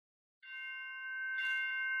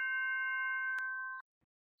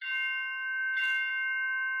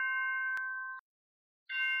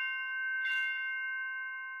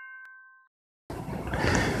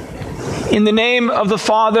In the name of the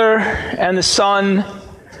Father, and the Son,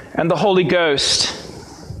 and the Holy Ghost.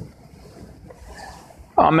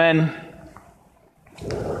 Amen.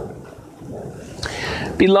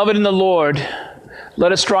 Beloved in the Lord,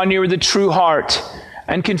 let us draw near with a true heart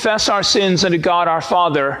and confess our sins unto God our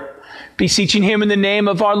Father, beseeching him in the name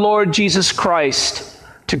of our Lord Jesus Christ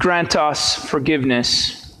to grant us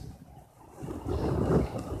forgiveness.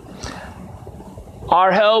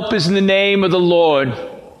 Our help is in the name of the Lord,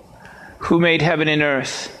 who made heaven and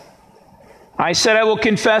earth. I said, I will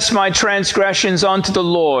confess my transgressions unto the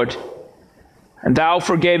Lord, and thou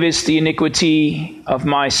forgavest the iniquity of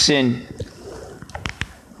my sin.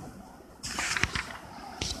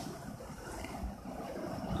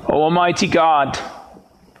 O Almighty God,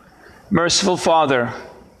 merciful Father,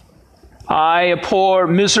 I, a poor,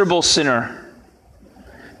 miserable sinner,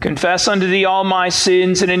 confess unto thee all my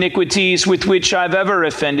sins and iniquities with which I have ever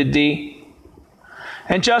offended thee,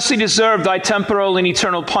 and justly deserve thy temporal and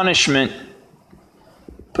eternal punishment.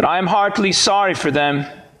 But I am heartily sorry for them,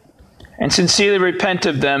 and sincerely repent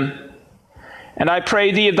of them. And I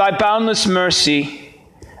pray thee of thy boundless mercy,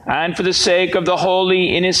 and for the sake of the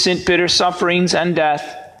holy, innocent, bitter sufferings and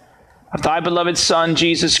death of thy beloved Son,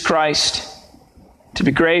 Jesus Christ, to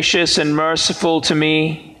be gracious and merciful to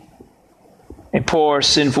me, a poor,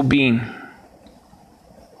 sinful being.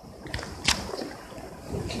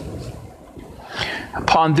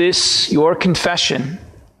 Upon this, your confession,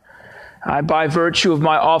 I, by virtue of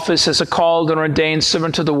my office as a called and ordained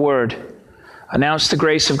servant of the Word, announce the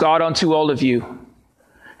grace of God unto all of you.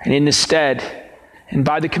 And in this stead, and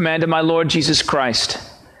by the command of my Lord Jesus Christ,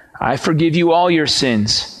 I forgive you all your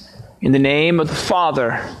sins, in the name of the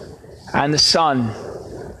Father, and the Son,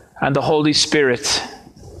 and the Holy Spirit.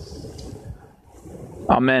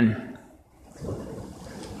 Amen.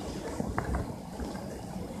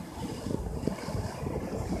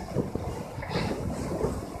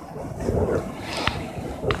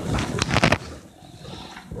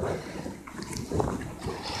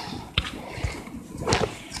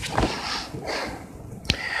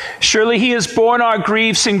 Surely he has borne our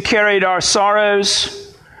griefs and carried our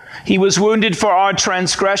sorrows. He was wounded for our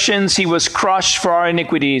transgressions. He was crushed for our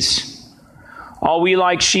iniquities. All we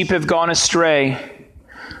like sheep have gone astray,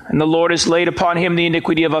 and the Lord has laid upon him the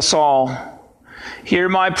iniquity of us all. Hear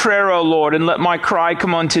my prayer, O Lord, and let my cry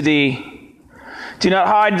come unto thee. Do not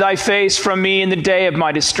hide thy face from me in the day of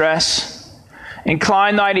my distress.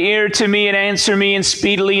 Incline thine ear to me and answer me, and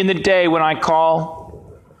speedily in the day when I call.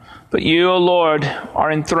 But you, O Lord,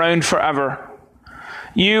 are enthroned forever.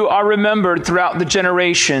 You are remembered throughout the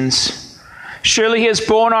generations. Surely he has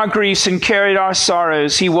borne our griefs and carried our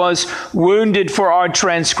sorrows. He was wounded for our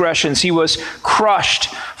transgressions. He was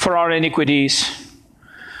crushed for our iniquities.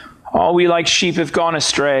 All we like sheep have gone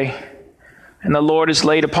astray, and the Lord has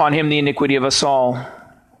laid upon him the iniquity of us all.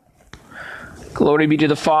 Glory be to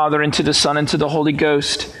the Father, and to the Son, and to the Holy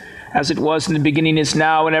Ghost, as it was in the beginning, is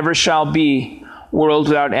now, and ever shall be, world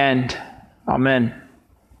without end. Amen.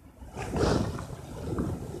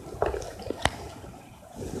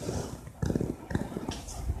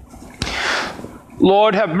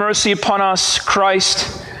 Lord, have mercy upon us.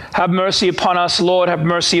 Christ, have mercy upon us. Lord, have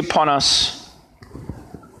mercy upon us.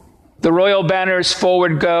 The royal banners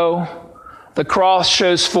forward go. The cross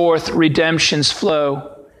shows forth redemption's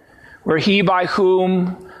flow. Where he by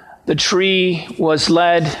whom the tree was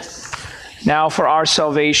led, now for our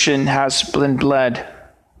salvation has been bled.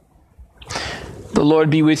 The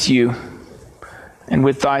Lord be with you, and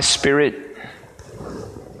with thy spirit.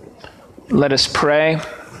 Let us pray.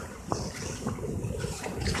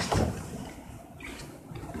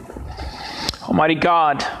 Almighty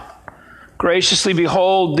God, graciously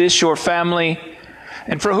behold this your family,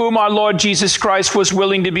 and for whom our Lord Jesus Christ was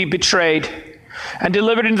willing to be betrayed and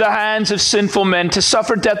delivered into the hands of sinful men to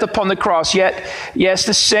suffer death upon the cross. Yet, yes,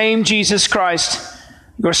 the same Jesus Christ,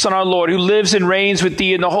 your Son, our Lord, who lives and reigns with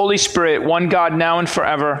thee in the Holy Spirit, one God, now and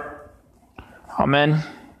forever. Amen.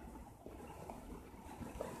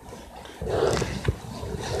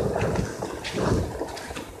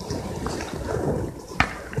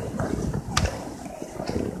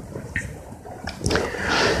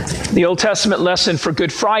 The Old Testament lesson for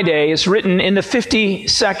Good Friday is written in the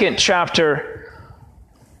 52nd chapter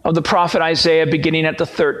of the prophet Isaiah, beginning at the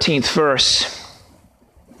 13th verse.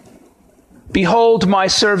 Behold, my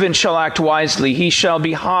servant shall act wisely. He shall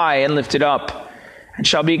be high and lifted up, and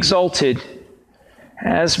shall be exalted.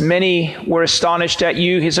 As many were astonished at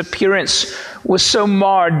you, his appearance was so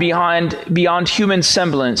marred beyond human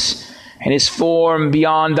semblance, and his form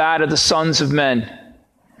beyond that of the sons of men.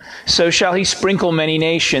 So shall he sprinkle many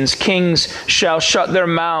nations. Kings shall shut their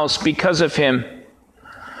mouths because of him.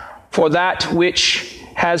 For that which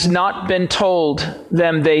has not been told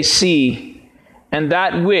them they see, and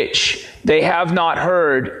that which they have not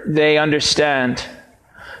heard they understand.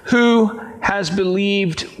 Who has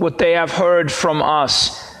believed what they have heard from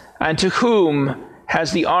us, and to whom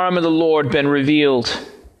has the arm of the Lord been revealed?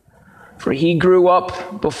 For he grew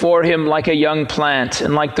up before him like a young plant,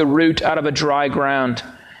 and like the root out of a dry ground.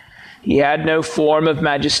 He had no form of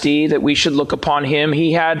majesty that we should look upon him.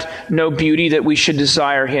 He had no beauty that we should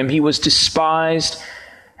desire him. He was despised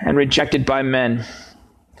and rejected by men,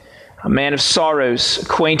 a man of sorrows,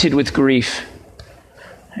 acquainted with grief.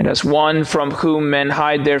 And as one from whom men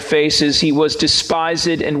hide their faces, he was despised,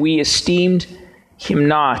 and we esteemed him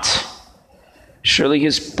not. Surely he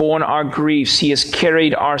has borne our griefs, he has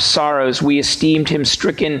carried our sorrows. We esteemed him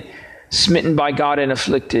stricken, smitten by God, and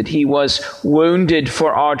afflicted. He was wounded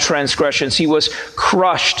for our transgressions. He was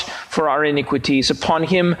crushed for our iniquities. Upon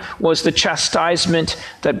him was the chastisement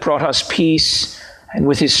that brought us peace, and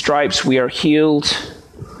with his stripes we are healed.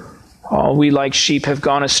 All we like sheep have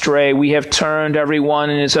gone astray. We have turned every one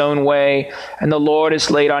in his own way, and the Lord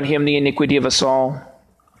has laid on him the iniquity of us all.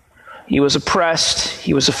 He was oppressed,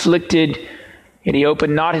 he was afflicted, yet he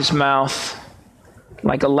opened not his mouth.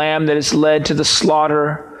 Like a lamb that is led to the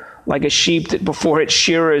slaughter, like a sheep that before its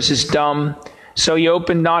shearers is dumb, so he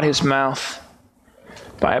opened not his mouth.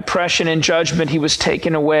 By oppression and judgment he was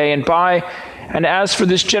taken away. And as for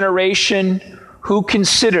this generation, who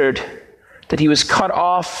considered that he was cut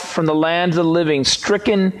off from the land of the living,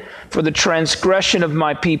 stricken for the transgression of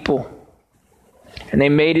my people? And they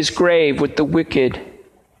made his grave with the wicked,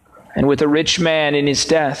 and with a rich man in his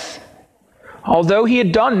death, although he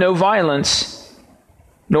had done no violence,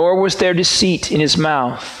 nor was there deceit in his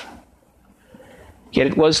mouth. Yet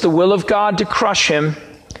it was the will of God to crush him.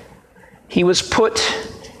 He has put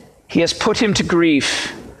him to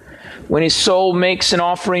grief. When his soul makes an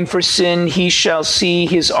offering for sin, he shall see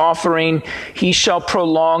his offering. He shall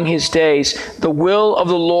prolong his days. The will of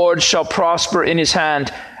the Lord shall prosper in his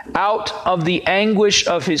hand. Out of the anguish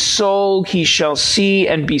of his soul he shall see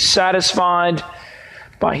and be satisfied.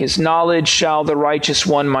 By his knowledge shall the righteous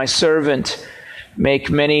one, my servant, make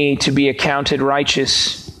many to be accounted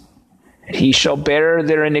righteous. And he shall bear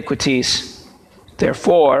their iniquities.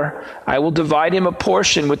 Therefore I will divide him a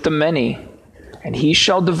portion with the many, and he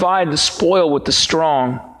shall divide the spoil with the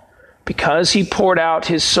strong, because he poured out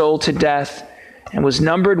his soul to death and was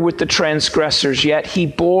numbered with the transgressors. Yet he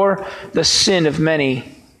bore the sin of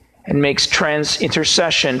many and makes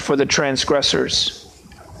intercession for the transgressors.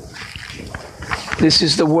 This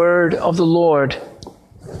is the word of the Lord.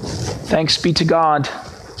 Thanks be to God.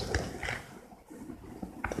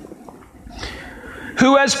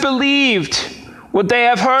 Who has believed what they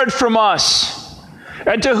have heard from us?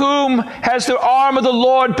 And to whom has the arm of the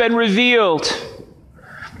Lord been revealed?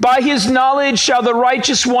 By his knowledge shall the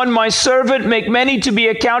righteous one, my servant, make many to be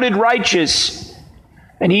accounted righteous,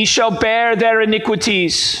 and he shall bear their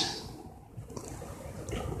iniquities.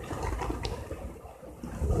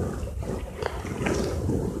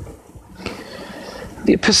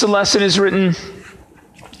 The epistle lesson is written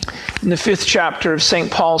in the 5th chapter of St.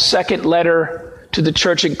 Paul's second letter to the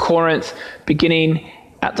church in Corinth, beginning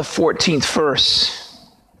at the 14th verse.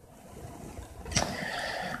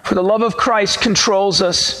 For the love of Christ controls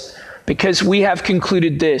us, because we have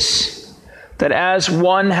concluded this, that as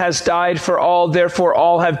one has died for all, therefore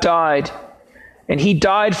all have died. And he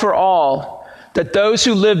died for all, that those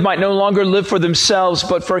who live might no longer live for themselves,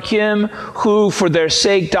 but for him who for their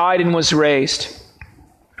sake died and was raised.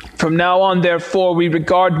 From now on, therefore, we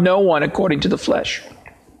regard no one according to the flesh.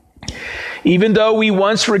 Even though we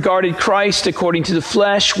once regarded Christ according to the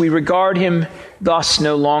flesh, we regard him thus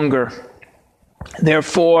no longer.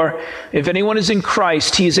 Therefore, if anyone is in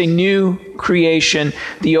Christ, he is a new creation.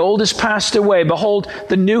 The old has passed away. Behold,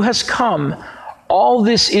 the new has come. All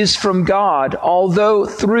this is from God, although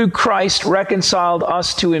through Christ reconciled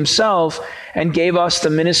us to himself and gave us the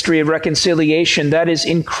ministry of reconciliation. That is,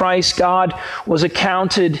 in Christ God was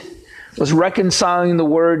reconciling the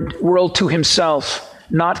world to himself,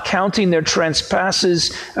 not counting their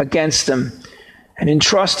trespasses against them, and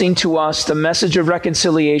entrusting to us the message of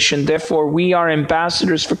reconciliation. Therefore, we are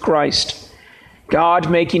ambassadors for Christ,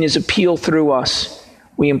 God making his appeal through us.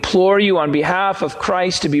 We implore you on behalf of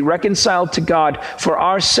Christ to be reconciled to God. For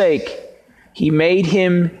our sake, he made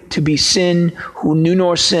him to be sin who knew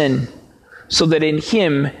no sin, so that in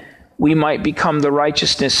him we might become the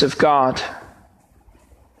righteousness of God.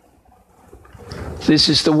 This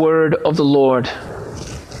is the word of the Lord.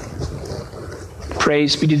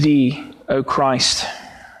 Praise be to thee, O Christ.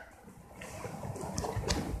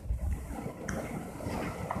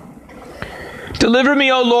 Deliver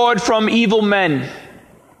me, O Lord, from evil men.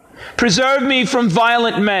 Preserve me from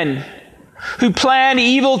violent men who plan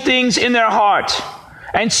evil things in their heart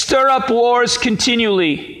and stir up wars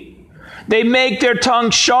continually. They make their tongue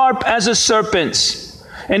sharp as a serpent's,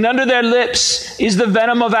 and under their lips is the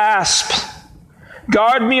venom of asp.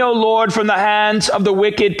 Guard me, O Lord, from the hands of the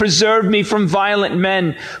wicked. Preserve me from violent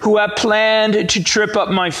men who have planned to trip up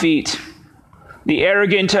my feet. The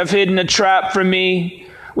arrogant have hidden a trap for me.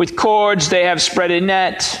 With cords they have spread a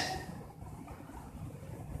net.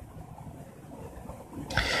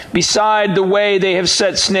 Beside the way they have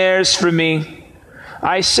set snares for me.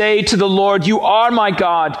 I say to the Lord, you are my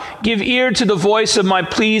God. Give ear to the voice of my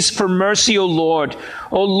pleas for mercy, O Lord.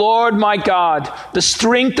 O Lord, my God, the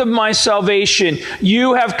strength of my salvation.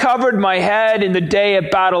 You have covered my head in the day of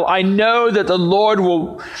battle. I know that the Lord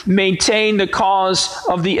will maintain the cause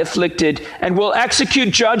of the afflicted and will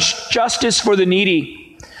execute justice for the needy.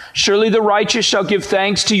 Surely the righteous shall give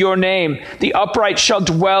thanks to your name. The upright shall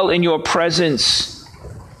dwell in your presence.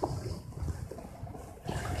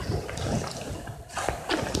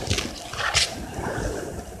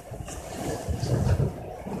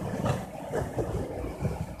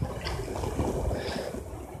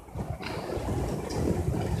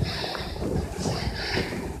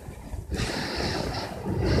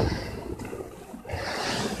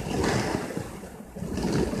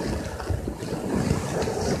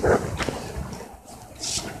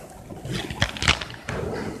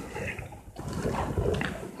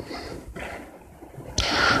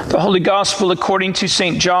 The Holy Gospel according to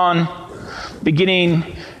St. John, beginning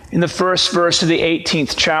in the first verse of the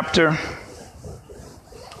 18th chapter.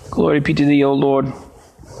 Glory be to thee, O Lord.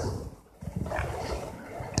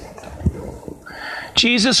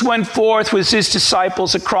 Jesus went forth with his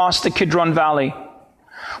disciples across the Kidron Valley,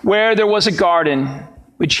 where there was a garden,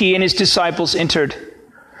 which he and his disciples entered.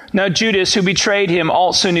 Now Judas, who betrayed him,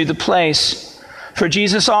 also knew the place, for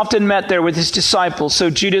Jesus often met there with his disciples. So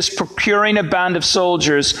Judas, procuring a band of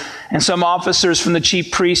soldiers and some officers from the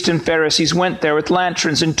chief priests and Pharisees, went there with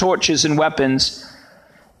lanterns and torches and weapons.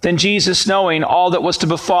 Then Jesus, knowing all that was to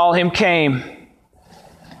befall him, came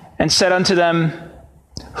and said unto them,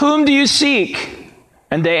 Whom do you seek?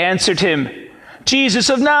 And they answered him, Jesus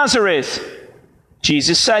of Nazareth.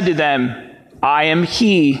 Jesus said to them, I am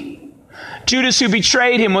he. Judas, who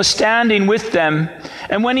betrayed him, was standing with them,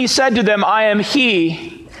 and when he said to them, I am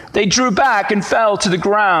he, they drew back and fell to the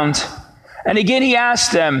ground. And again he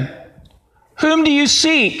asked them, Whom do you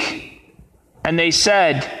seek? And they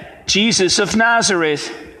said, Jesus of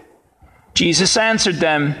Nazareth. Jesus answered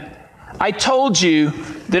them, I told you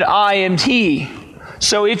that I am he.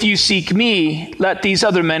 So if you seek me, let these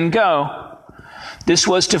other men go. This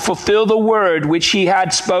was to fulfill the word which he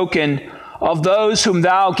had spoken, Of those whom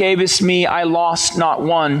thou gavest me, I lost not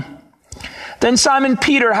one. Then Simon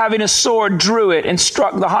Peter, having a sword, drew it and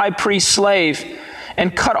struck the high priest's slave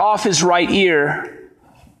and cut off his right ear.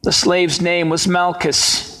 The slave's name was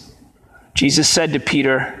Malchus. Jesus said to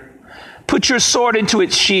Peter, Put your sword into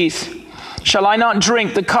its sheath. Shall I not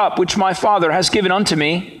drink the cup which my Father has given unto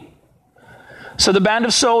me? So the band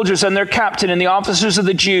of soldiers and their captain and the officers of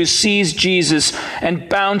the Jews seized Jesus and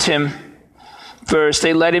bound him. First,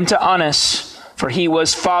 they led him to Annas, for he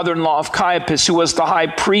was father-in-law of Caiaphas, who was the high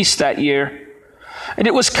priest that year. And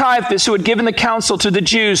it was Caiaphas who had given the counsel to the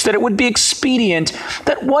Jews that it would be expedient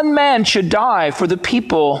that one man should die for the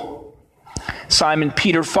people. Simon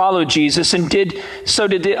Peter followed Jesus, and so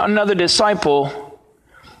did another disciple.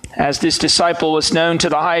 As this disciple was known to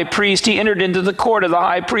the high priest, he entered into the court of the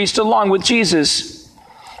high priest along with Jesus,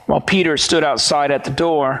 while Peter stood outside at the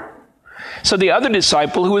door. So the other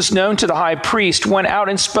disciple, who was known to the high priest, went out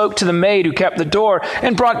and spoke to the maid who kept the door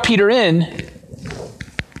and brought Peter in.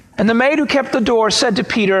 And the maid who kept the door said to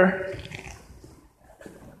Peter,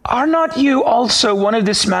 Are not you also one of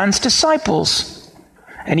this man's disciples?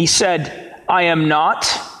 And he said, I am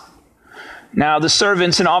not. Now the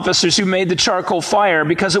servants and officers who made the charcoal fire,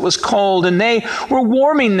 because it was cold, and they were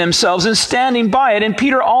warming themselves and standing by it, and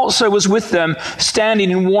Peter also was with them,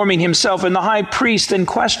 standing and warming himself. And the high priest then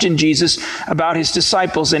questioned Jesus about his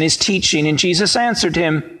disciples and his teaching. And Jesus answered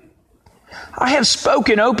him, I have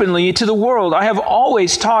spoken openly to the world. I have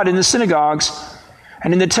always taught in the synagogues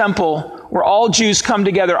and in the temple where all Jews come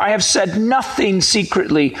together. I have said nothing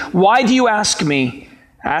secretly. Why do you ask me?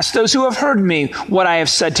 Ask those who have heard me what I have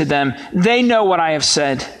said to them. They know what I have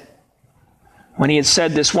said. When he had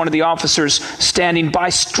said this, one of the officers standing by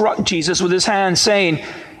struck Jesus with his hand, saying,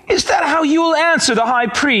 Is that how you will answer the high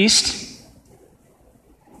priest?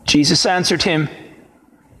 Jesus answered him,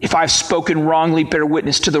 If I have spoken wrongly, bear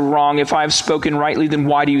witness to the wrong. If I have spoken rightly, then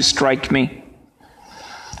why do you strike me?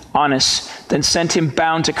 Annas then sent him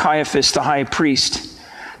bound to Caiaphas the high priest.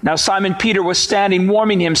 Now Simon Peter was standing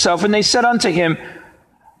warming himself, and they said unto him,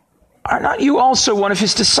 Are not you also one of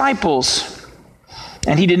his disciples?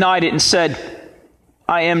 And he denied it and said,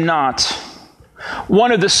 I am not.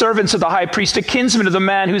 One of the servants of the high priest, a kinsman of the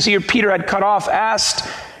man whose ear Peter had cut off, asked,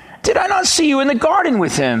 Did I not see you in the garden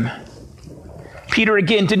with him? Peter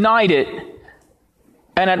again denied it,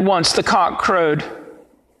 and at once the cock crowed.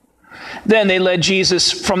 Then they led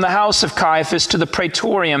Jesus from the house of Caiaphas to the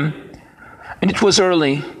praetorium, and it was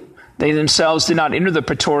early. They themselves did not enter the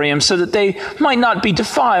praetorium, so that they might not be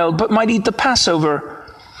defiled, but might eat the Passover.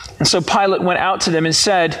 And so Pilate went out to them and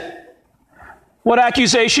said, What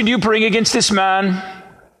accusation do you bring against this man?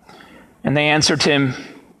 And they answered him,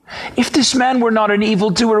 If this man were not an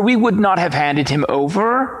evildoer, we would not have handed him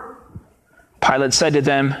over. Pilate said to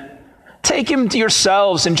them, Take him to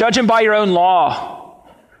yourselves and judge him by your own law.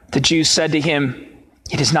 The Jews said to him,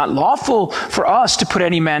 It is not lawful for us to put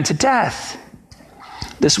any man to death.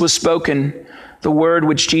 This was spoken, the word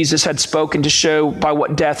which Jesus had spoken to show by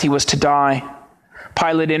what death he was to die.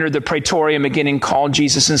 Pilate entered the praetorium again and called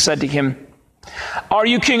Jesus and said to him, Are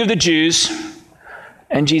you king of the Jews?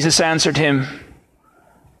 And Jesus answered him,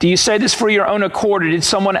 Do you say this for your own accord, or did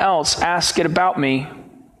someone else ask it about me?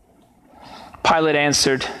 Pilate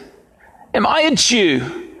answered, Am I a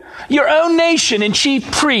Jew? Your own nation and chief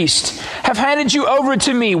priest have handed you over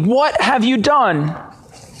to me. What have you done?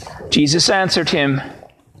 Jesus answered him,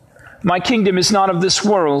 My kingdom is not of this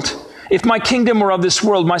world. If my kingdom were of this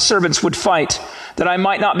world, my servants would fight, that I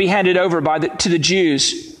might not be handed over to the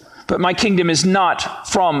Jews. But my kingdom is not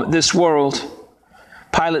from this world.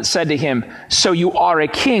 Pilate said to him, So you are a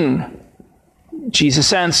king?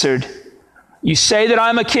 Jesus answered, You say that I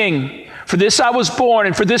am a king. For this I was born,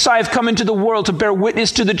 and for this I have come into the world, to bear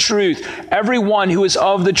witness to the truth. Everyone who is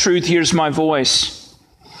of the truth hears my voice.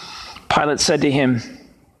 Pilate said to him,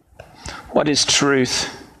 What is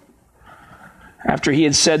truth? After he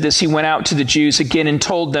had said this, he went out to the Jews again and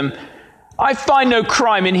told them, I find no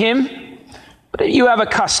crime in him, but you have a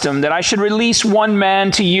custom that I should release one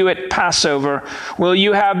man to you at Passover. Will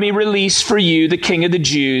you have me release for you the king of the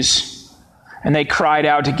Jews? And they cried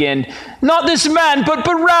out again, Not this man, but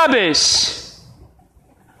Barabbas.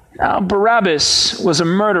 Now Barabbas was a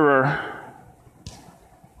murderer.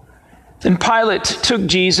 Then Pilate took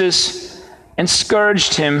Jesus and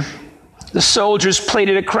scourged him. The soldiers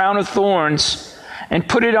plaited a crown of thorns and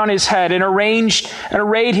put it on his head and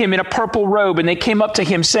arrayed him in a purple robe. And they came up to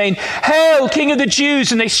him saying, Hail, King of the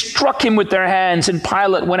Jews! And they struck him with their hands. And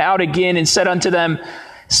Pilate went out again and said unto them,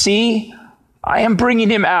 See, I am bringing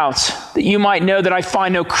him out, that you might know that I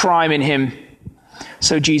find no crime in him.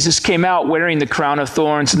 So Jesus came out wearing the crown of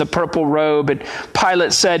thorns and the purple robe. And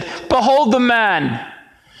Pilate said, Behold the man!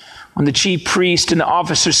 When the chief priest and the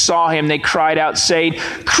officers saw him, they cried out, saying,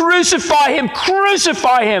 Crucify him!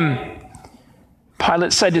 Crucify him!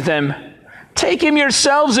 Pilate said to them, Take him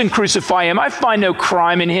yourselves and crucify him. I find no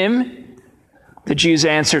crime in him. The Jews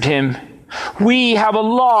answered him, We have a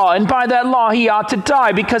law, and by that law he ought to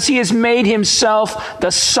die, because he has made himself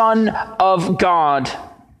the Son of God.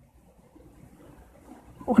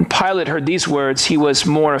 When Pilate heard these words, he was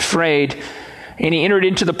more afraid. And he entered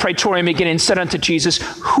into the praetorium again and said unto Jesus,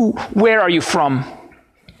 Where are you from?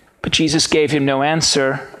 But Jesus gave him no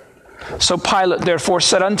answer. So Pilate therefore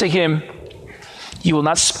said unto him, You will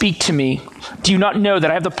not speak to me. Do you not know that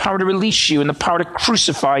I have the power to release you and the power to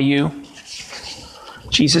crucify you?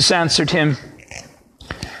 Jesus answered him,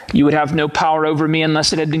 You would have no power over me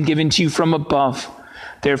unless it had been given to you from above.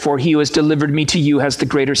 Therefore he who has delivered me to you has the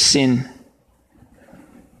greater sin.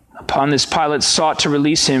 Upon this Pilate sought to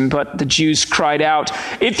release him, but the Jews cried out,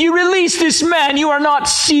 If you release this man, you are not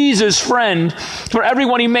Caesar's friend. For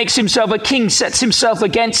everyone who makes himself a king sets himself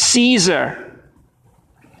against Caesar.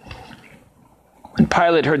 When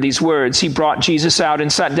Pilate heard these words, he brought Jesus out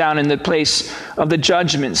and sat down in the place of the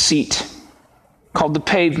judgment seat, called the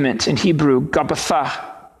pavement, in Hebrew,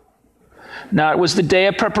 Gabbatha. Now it was the day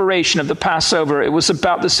of preparation of the Passover. It was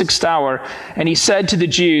about the 6th hour. And he said to the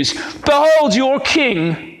Jews, Behold your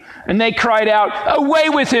king! And they cried out, Away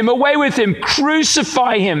with him,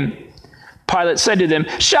 crucify him. Pilate said to them,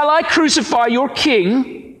 Shall I crucify your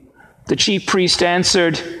king? The chief priest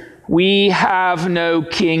answered, We have no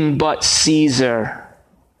king but Caesar.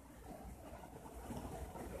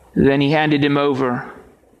 Then he handed him over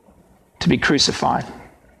to be crucified.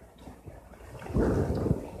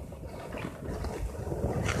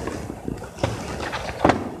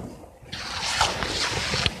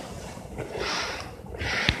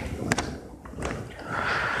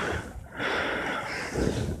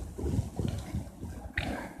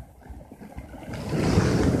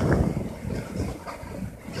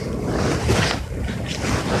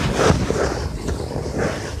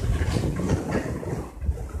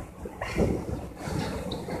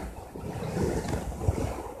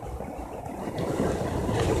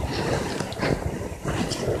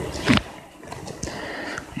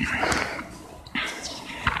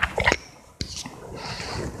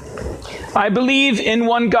 I believe in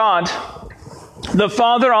one God, the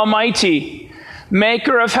Father Almighty,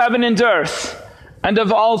 maker of heaven and earth, and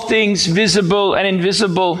of all things visible and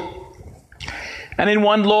invisible, and in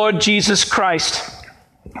one Lord Jesus Christ,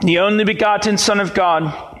 the only begotten Son of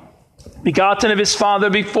God, begotten of his Father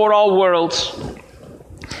before all worlds,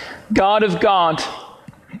 God of God,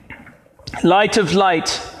 light of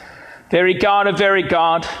light, very God of very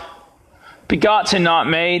God, begotten, not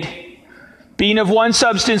made, being of one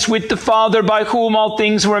substance with the Father, by whom all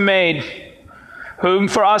things were made, whom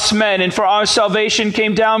for us men and for our salvation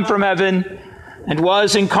came down from heaven, and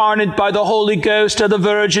was incarnate by the Holy Ghost of the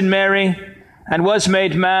Virgin Mary, and was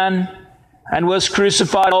made man, and was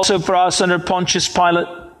crucified also for us under Pontius Pilate.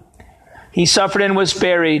 He suffered and was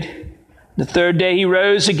buried. The third day he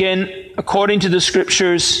rose again according to the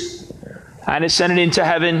Scriptures, and ascended into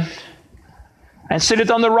heaven, and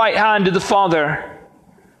sitteth on the right hand of the Father.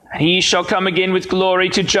 And he shall come again with glory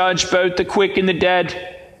to judge both the quick and the dead,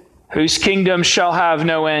 whose kingdom shall have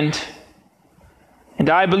no end. And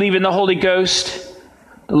I believe in the Holy Ghost,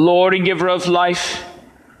 the Lord and giver of life,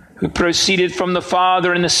 who proceeded from the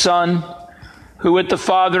Father and the Son, who with the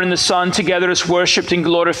Father and the Son together is worshipped and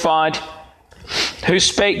glorified, who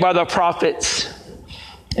spake by the prophets.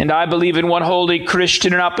 And I believe in one holy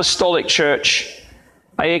Christian and apostolic church.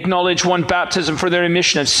 I acknowledge one baptism for the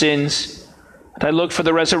remission of sins. And I look for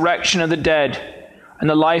the resurrection of the dead and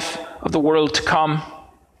the life of the world to come.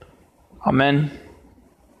 Amen.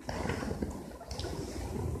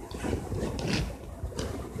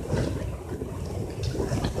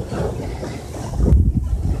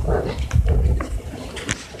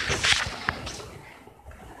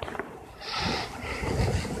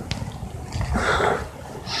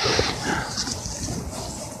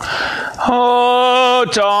 Oh,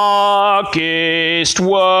 darkest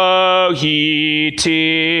woe, ye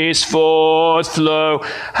tears forth flow,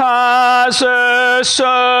 as a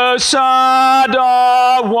so sad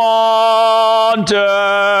a wonder.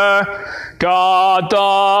 God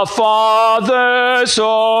the Father's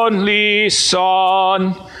only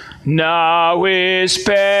Son now is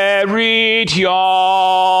buried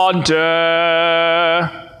yonder.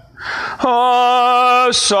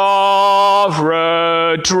 Oh,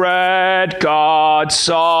 sorrow dread, God's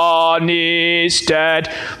Son is dead,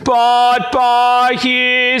 but by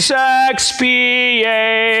his expiation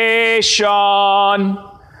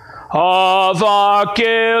of our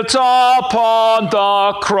guilt upon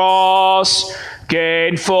the cross,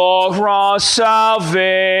 gained for us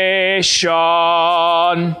salvation.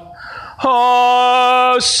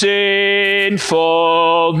 Oh,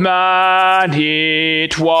 sinful man,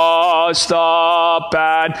 it was the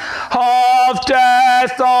ban of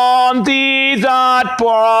death on thee that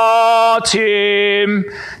brought him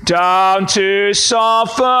down to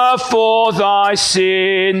suffer for thy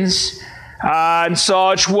sins, and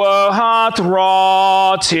such woe hath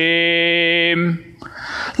wrought him.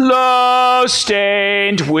 Lo,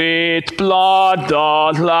 stained with blood,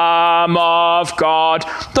 the Lamb of God,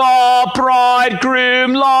 the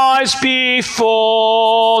bridegroom lies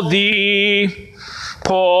before thee,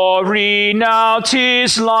 pouring out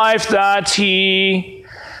his life that he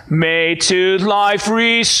may to life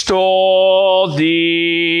restore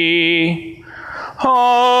thee.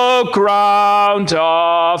 O ground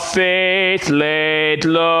of faith laid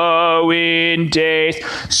low in death,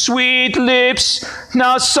 sweet lips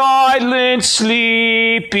now silent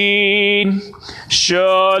sleeping,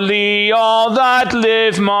 surely all that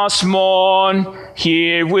live must mourn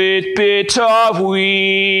here with bitter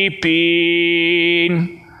weeping.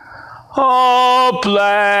 Oh,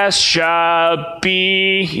 blessed shall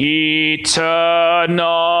be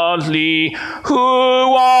eternally, who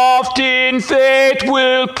oft in faith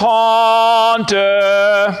will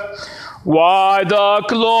ponder why the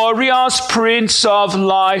glorious Prince of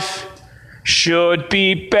Life should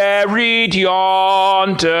be buried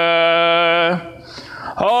yonder.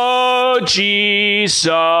 O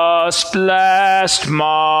Jesus, blessed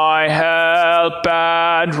my help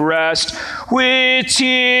and rest, with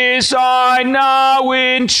tears I now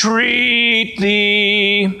entreat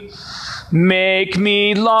thee. Make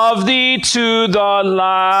me love thee to the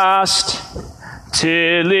last,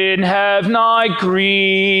 till in heaven I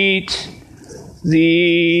greet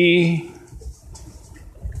thee.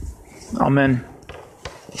 Amen.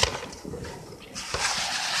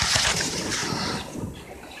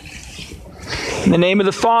 In the name of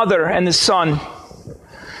the Father, and the Son,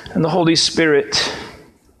 and the Holy Spirit.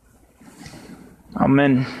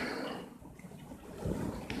 Amen.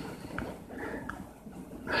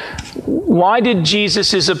 Why did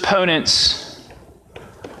Jesus' opponents,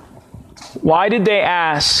 why did they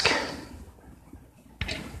ask,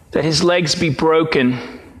 that his legs be broken.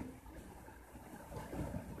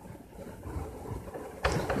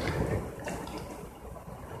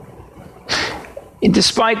 And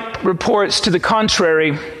despite reports to the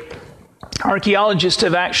contrary, archaeologists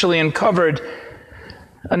have actually uncovered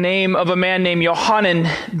a name of a man named Yohanan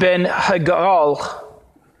ben Hagal,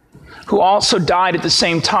 who also died at the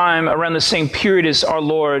same time, around the same period as our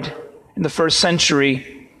Lord in the first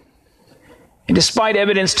century. And despite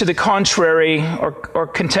evidence to the contrary, or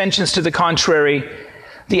contentions to the contrary,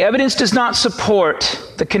 the evidence does not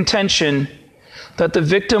support the contention that the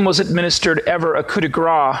victim was administered ever a coup de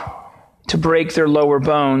grace to break their lower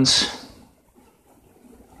bones.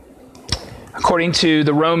 According to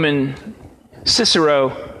the Roman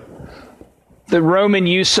Cicero, the Roman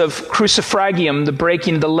use of crucifragium, the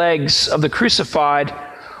breaking of the legs of the crucified,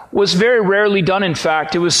 was very rarely done, in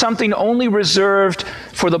fact. It was something only reserved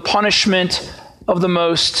for the punishment of the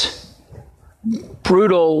most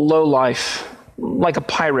brutal lowlife, like a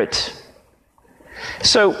pirate.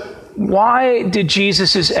 So why did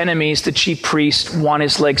Jesus' enemies, the chief priests, want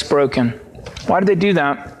his legs broken? Why did they do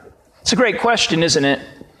that? It's a great question, isn't it?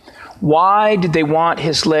 Why did they want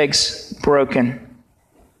his legs broken?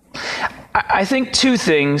 I think two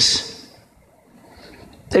things.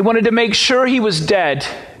 They wanted to make sure he was dead,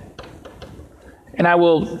 and I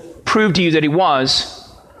will prove to you that he was.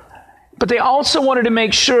 But they also wanted to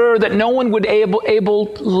make sure that no one would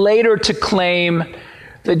able later to claim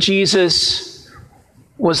that Jesus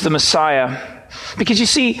was the Messiah. Because you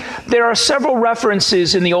see, there are several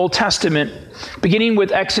references in the Old Testament, beginning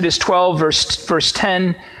with Exodus 12, verse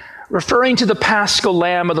 10, referring to the Paschal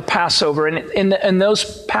Lamb of the Passover. And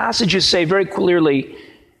those passages say very clearly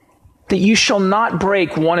that you shall not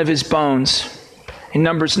break one of his bones. In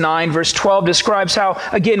Numbers 9, verse 12 describes how,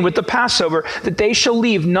 again, with the Passover, that they shall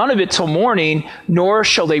leave none of it till morning, nor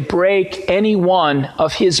shall they break any one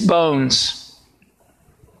of his bones.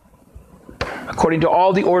 According to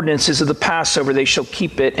all the ordinances of the Passover, they shall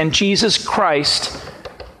keep it. And Jesus Christ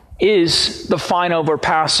is the fine over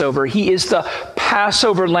Passover. He is the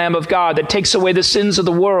Passover Lamb of God that takes away the sins of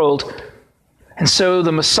the world. And so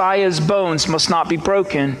the Messiah's bones must not be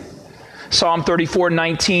broken. Psalm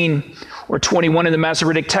 34:19 or 21 in the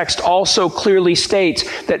Masoretic text also clearly states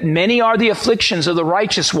that many are the afflictions of the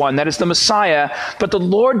righteous one, that is the Messiah, but the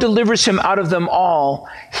Lord delivers him out of them all.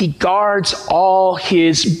 He guards all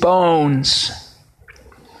his bones.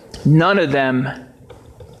 None of them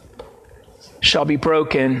shall be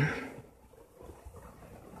broken.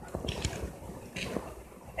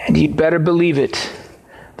 And you'd better believe it,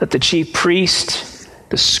 that the chief priest,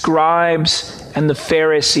 the scribes, and the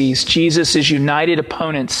Pharisees, Jesus' united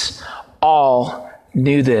opponents, all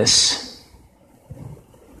knew this.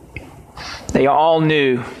 They all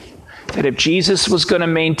knew that if Jesus was going to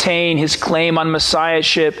maintain his claim on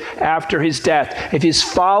messiahship after his death, if his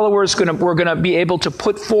followers were going to be able to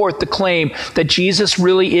put forth the claim that Jesus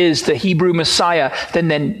really is the Hebrew Messiah,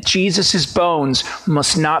 then Jesus' bones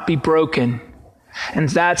must not be broken. And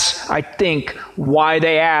that's, I think, why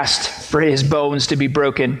they asked for his bones to be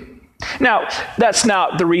broken. Now, that's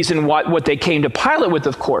not the reason what they came to Pilate with,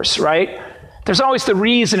 of course, right? There's always the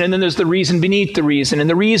reason, and then there's the reason beneath the reason. And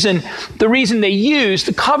the reason they used,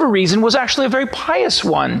 the cover reason, was actually a very pious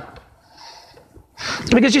one.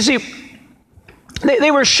 Because you see,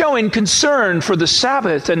 they were showing concern for the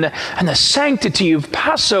Sabbath and the sanctity of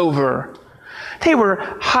Passover. They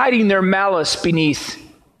were hiding their malice beneath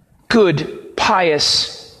good,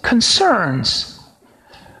 pious concerns.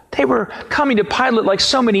 They were coming to Pilate like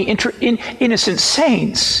so many innocent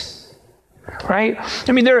saints, right?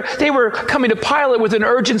 I mean, they were coming to Pilate with an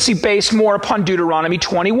urgency based more upon Deuteronomy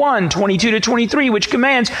 21, 22 to 23, which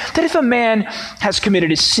commands that if a man has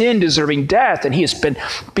committed a sin deserving death, and he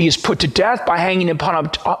is put to death by hanging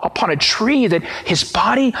upon a tree, that his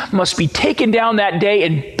body must be taken down that day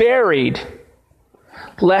and buried,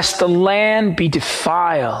 lest the land be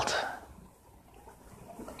defiled.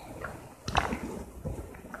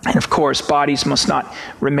 And of course, bodies must not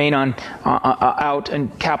remain out in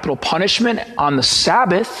capital punishment on the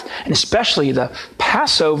Sabbath, and especially the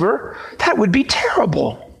Passover. That would be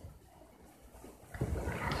terrible.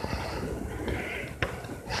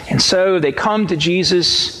 And so they come to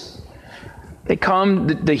Jesus. They come,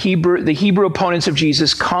 the Hebrew opponents of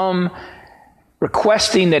Jesus come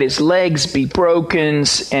requesting that his legs be broken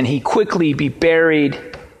and he quickly be buried.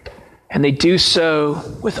 And they do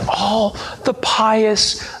so with all the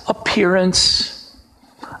pious appearance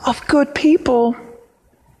of good people.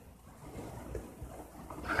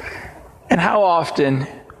 And how often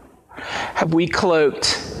have we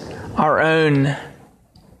cloaked our own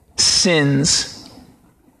sins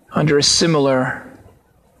under a similar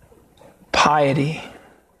piety.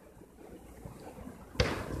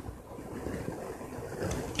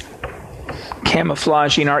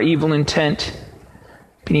 Camouflaging our evil intent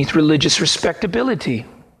beneath religious respectability.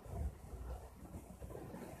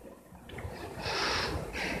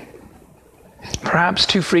 Perhaps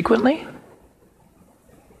too frequently.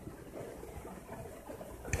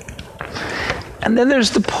 And then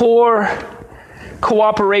there's the poor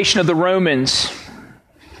cooperation of the Romans,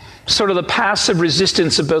 sort of the passive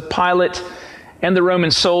resistance of both Pilate and the Roman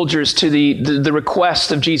soldiers to the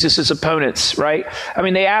request of Jesus' opponents, right? I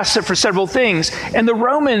mean, they asked it for several things. And the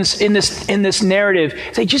Romans in this narrative,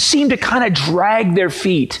 they just seem to kind of drag their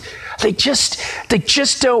feet. They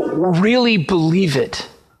just don't really believe it.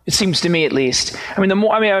 It seems to me, at least.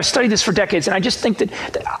 I've studied this for decades, and I just think that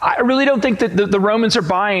I really don't think that the Romans are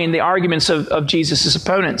buying the arguments of Jesus'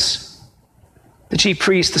 opponents, the chief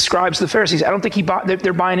priests, the scribes, the Pharisees. I don't think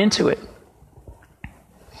they're buying into it.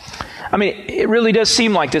 I mean, it really does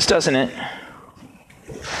seem like this, doesn't it?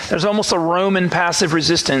 There's almost a Roman passive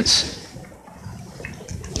resistance.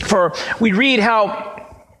 For we read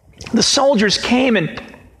how the soldiers came and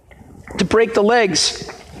to break the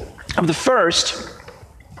legs of the first,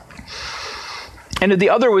 and the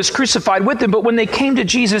other was crucified with them. But when they came to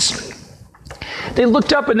Jesus, they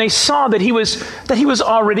looked up and they saw that he was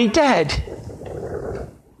already dead.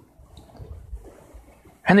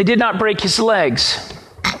 And they did not break his legs.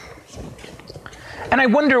 And I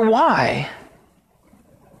wonder why.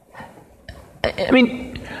 I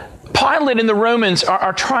mean, Pilate and the Romans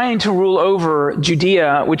are trying to rule over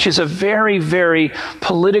Judea, which is a very, very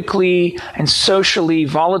politically and socially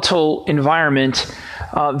volatile environment,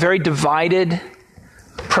 very divided,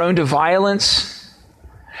 prone to violence.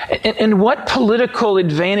 And what political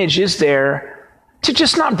advantage is there to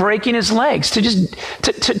just not breaking his legs,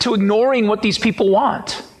 to ignoring what these people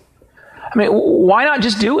want? I mean, why not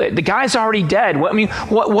just do it? The guy's already dead.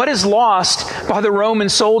 What is lost by the Roman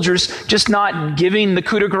soldiers just not giving the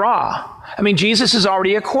coup de grace? I mean, Jesus is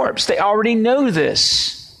already a corpse. They already know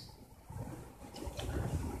this.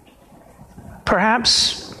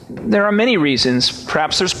 Perhaps there are many reasons.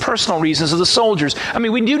 Perhaps there's personal reasons of the soldiers. I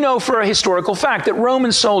mean, we do know for a historical fact that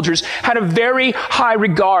Roman soldiers had a very high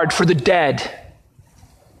regard for the dead.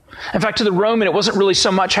 In fact, to the Roman, it wasn't really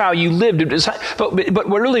so much how you lived, but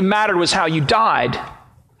what really mattered was how you died.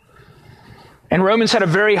 And Romans had a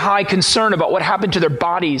very high concern about what happened to their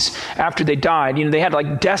bodies after they died. You know, they had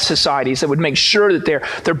like death societies that would make sure that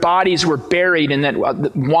their bodies were buried and that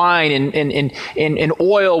wine and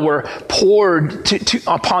oil were poured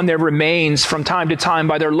upon their remains from time to time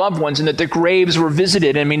by their loved ones, and that their graves were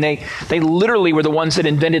visited. I mean, they literally were the ones that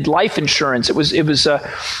invented life insurance. It was a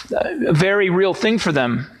very real thing for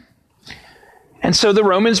them. And so the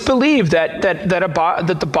Romans believed that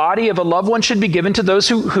the body of a loved one should be given to those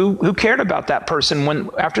who cared about that person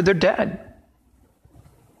after they're dead.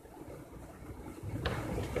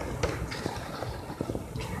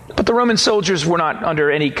 But the Roman soldiers were not under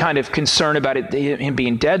any kind of concern about him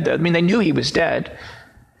being dead, though. I mean, they knew he was dead.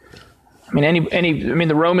 I mean,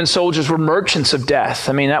 the Roman soldiers were merchants of death.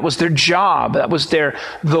 I mean, that was their job. That was their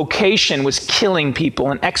vocation, was killing people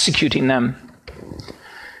and executing them.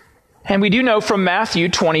 And we do know from Matthew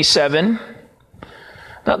 27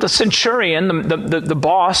 that the centurion, the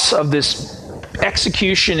boss of this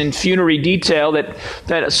execution and funerary detail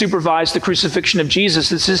that supervised the crucifixion of Jesus,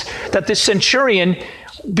 that this centurion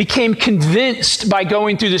became convinced by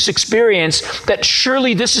going through this experience that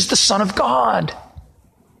surely this is the Son of God.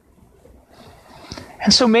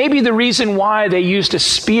 And so maybe the reason why they used a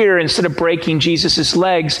spear instead of breaking Jesus'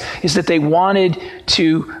 legs is that they wanted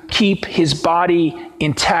to keep his body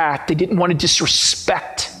intact. They didn't want to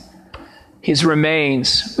disrespect his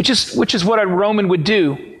remains, which is what a Roman would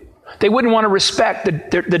do. They wouldn't want to respect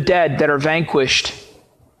the dead that are vanquished,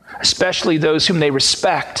 especially those whom they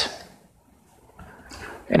respect.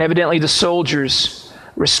 And evidently the soldiers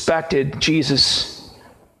respected Jesus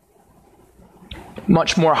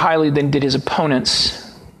much more highly than did his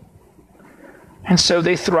opponents. And so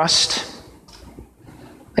they thrust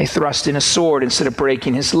in a sword instead of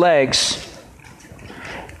breaking his legs.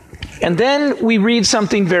 And then we read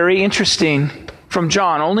something very interesting from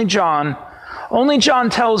John. Only John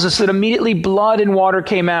tells us that immediately blood and water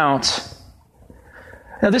came out.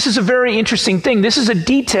 Now this is a very interesting thing. This is a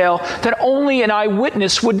detail that only an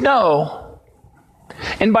eyewitness would know.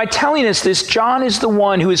 And by telling us this, John is the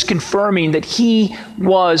one who is confirming that he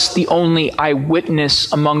was the only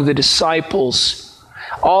eyewitness among the disciples.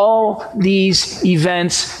 All these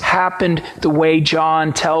events happened the way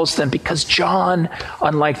John tells them, because John,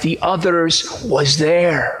 unlike the others, was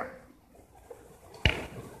there.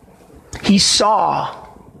 He saw.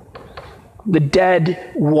 the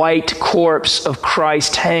dead white corpse of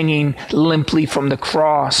Christ hanging limply from the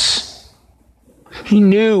cross. He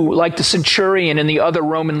knew, like the centurion and the other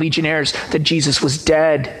Roman legionnaires, that Jesus was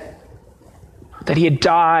dead, that he had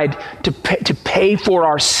died to pay for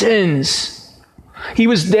our sins. He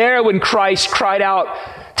was there when Christ cried out,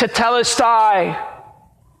 Tetelestai,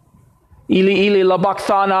 Eli, Eli, lama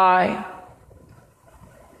sabachthani.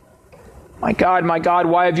 My God,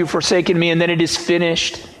 why have you forsaken me? And then it is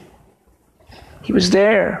finished. He was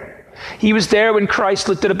there. He was there when Christ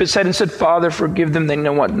lifted up his head and said, Father, forgive them. They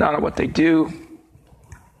know not what they do.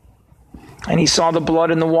 And he saw the blood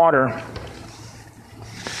in the water.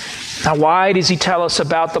 Now, why does he tell us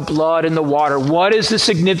about the blood in the water? What is the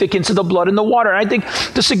significance of the blood in the water? And I think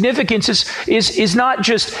the significance is not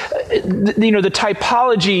just the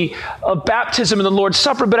typology of baptism and the Lord's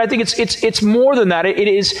Supper, but I think it's more than that.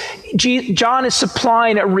 John is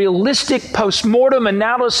supplying a realistic postmortem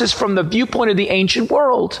analysis from the viewpoint of the ancient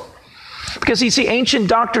world. Because you see, ancient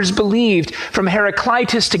doctors believed, from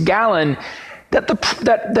Heraclitus to Galen, that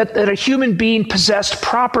a human being possessed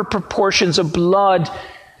proper proportions of blood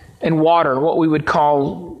and water, what we would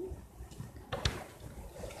call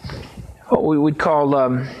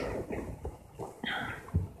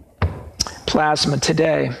plasma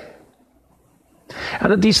today,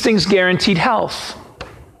 and that these things guaranteed health.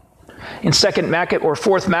 In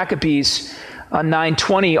 4th Maccabees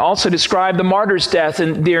 9:20 also described the martyr's death,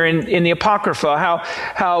 and there in the Apocrypha,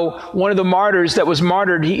 how one of the martyrs that was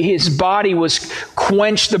martyred, his body was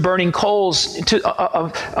quenched the burning coals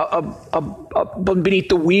beneath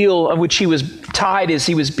the wheel of which he was tied as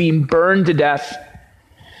he was being burned to death.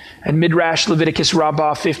 And Midrash Leviticus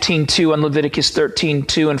Rabbah 15:2 and Leviticus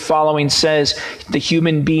 13:2 and following says the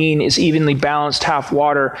human being is evenly balanced, half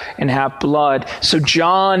water and half blood. So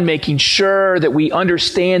John, making sure that we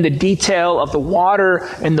understand the detail of the water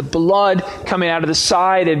and the blood coming out of the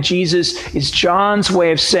side of Jesus, is John's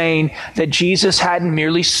way of saying that Jesus hadn't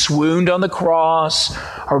merely swooned on the cross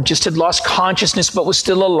or just had lost consciousness but was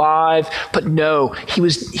still alive. But no, he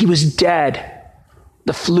was dead.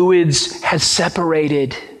 The fluids had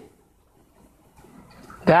separated.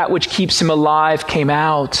 That which keeps him alive came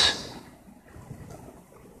out.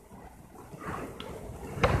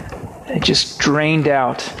 It just drained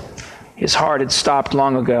out. His heart had stopped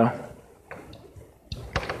long ago.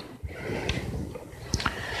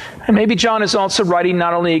 And maybe John is also writing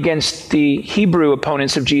not only against the Hebrew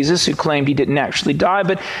opponents of Jesus who claimed he didn't actually die,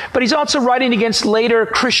 but he's also writing against later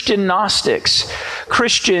Christian Gnostics,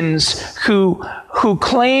 Christians who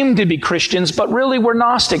claimed to be Christians but really were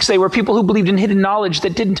Gnostics. They were people who believed in hidden knowledge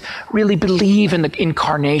that didn't really believe in the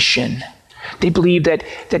incarnation. They believed that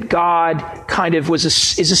God kind of is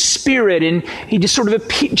a spirit, and he just sort of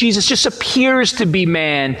Jesus just appears to be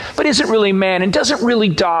man, but isn't really man and doesn't really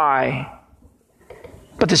die.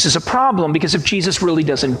 But this is a problem, because if Jesus really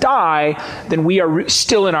doesn't die, then we are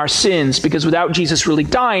still in our sins, because without Jesus really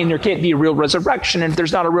dying, there can't be a real resurrection. And if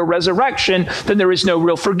there's not a real resurrection, then there is no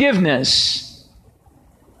real forgiveness.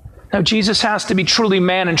 Now, Jesus has to be truly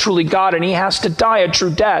man and truly God, and he has to die a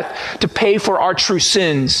true death to pay for our true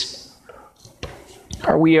sins.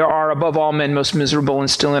 Or we are, above all men, most miserable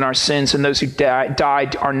and still in our sins, and those who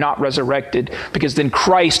died are not resurrected, because then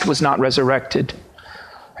Christ was not resurrected,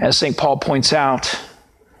 as St. Paul points out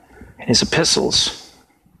in his epistles.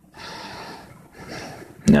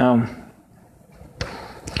 No,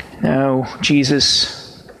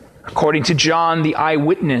 Jesus, according to John, the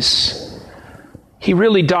eyewitness, he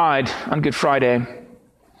really died on Good Friday,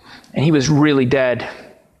 and he was really dead.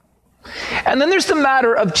 And then there's the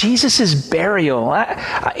matter of Jesus' burial.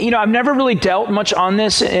 I've never really dealt much on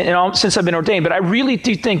this since I've been ordained, but I really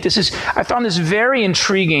do think I found this very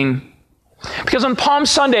intriguing. Because on Palm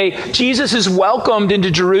Sunday, Jesus is welcomed into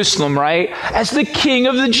Jerusalem, right, as the King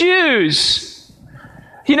of the Jews.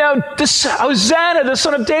 Hosanna, the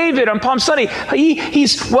Son of David, on Palm Sunday.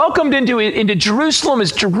 He's welcomed into Jerusalem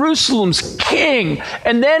as Jerusalem's king.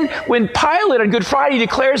 And then when Pilate on Good Friday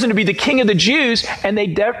declares him to be the King of the Jews, and they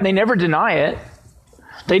never deny it.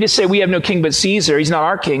 They just say, we have no king but Caesar. He's not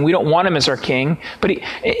our king. We don't want him as our king. But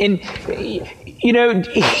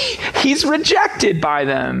he's rejected by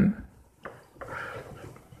them.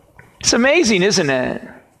 It's amazing, isn't it?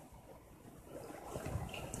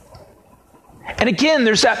 And again,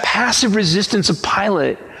 there's that passive resistance of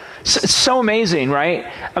Pilate. It's so amazing,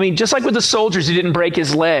 right? I mean, just like with the soldiers who didn't break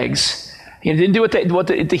his legs, he didn't do what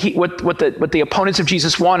the opponents of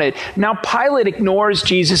Jesus wanted. Now Pilate ignores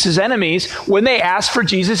Jesus' enemies when they ask for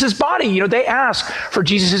Jesus' body. They ask for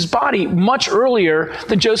Jesus' body much earlier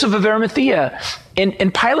than Joseph of Arimathea,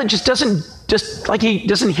 and Pilate just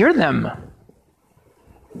doesn't hear them.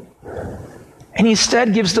 And he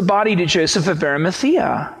instead gives the body to Joseph of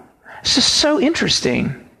Arimathea. It's just so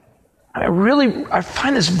interesting. I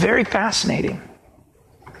find this very fascinating.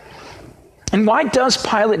 And why does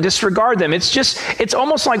Pilate disregard them? It's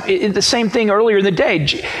almost like the same thing earlier in the day.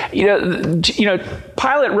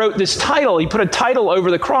 Pilate wrote this title. He put a title over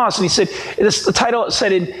the cross, and he said, the title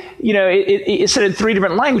said it said in three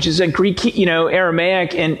different languages, in Greek,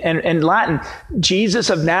 Aramaic, and Latin, Jesus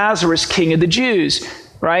of Nazareth, King of the Jews,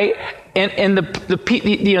 right? And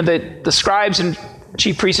the scribes and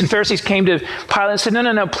chief priests and Pharisees came to Pilate and said,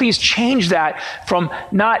 no, please change that from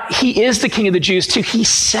not he is the King of the Jews to he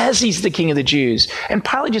says he's the King of the Jews. And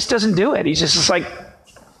Pilate just doesn't do it. He's just like,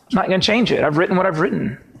 I'm not going to change it. I've written what I've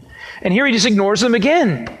written. And here he just ignores them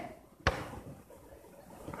again.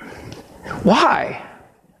 Why?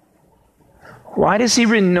 Why does he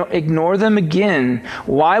ignore them again?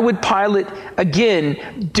 Why would Pilate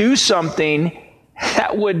again do something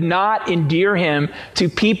that would not endear him to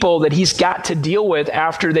people that he's got to deal with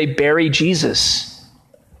after they bury Jesus?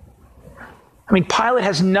 I mean, Pilate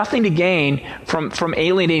has nothing to gain from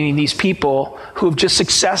alienating these people who have just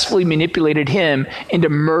successfully manipulated him into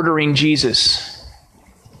murdering Jesus.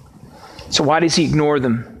 So why does he ignore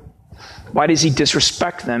them? Why does he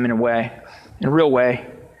disrespect them in a real way?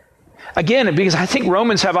 Again, because I think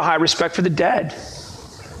Romans have a high respect for the dead,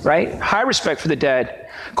 right? High respect for the dead.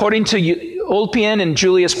 According to Ulpian and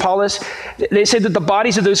Julius Paulus, they say that the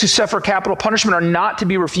bodies of those who suffer capital punishment are not to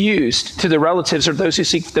be refused to their relatives or those who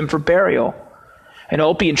seek them for burial. And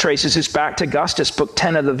Ulpian traces this back to Augustus, Book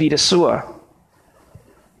 10 of the Vita Sua.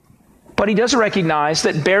 But he does recognize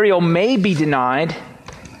that burial may be denied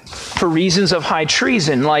for reasons of high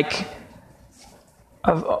treason, like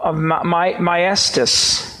of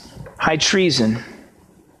maestas, high treason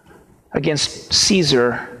against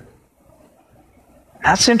Caesar.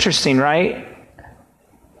 That's interesting, right?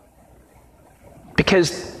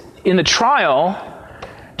 Because in the trial,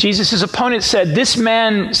 Jesus' opponent said, this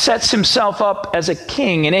man sets himself up as a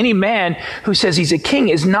king, and any man who says he's a king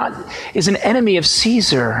is an enemy of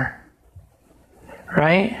Caesar.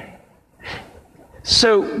 Right?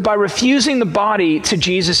 So by refusing the body to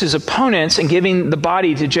Jesus' opponents and giving the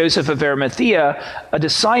body to Joseph of Arimathea, a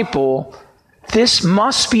disciple, this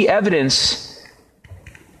must be evidence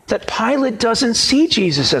that Pilate doesn't see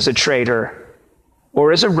Jesus as a traitor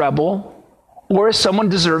or as a rebel or as someone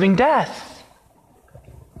deserving death.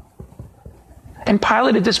 And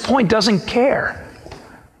Pilate at this point doesn't care.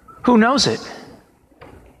 Who knows it?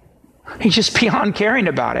 He's just beyond caring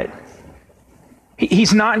about it.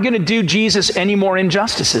 He's not going to do Jesus any more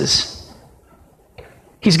injustices.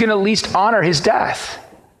 He's going to at least honor his death,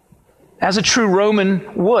 as a true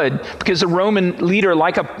Roman would, because a Roman leader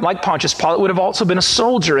like Pontius Pilate would have also been a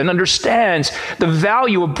soldier and understands the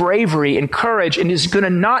value of bravery and courage and is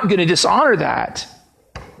not going to dishonor that.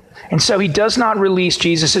 And so he does not release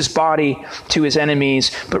Jesus' body to his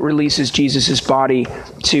enemies, but releases Jesus' body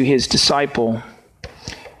to his disciple.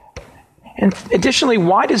 And additionally,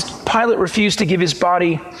 why does Pilate refuse to give his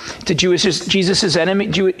body to Jesus' Jewish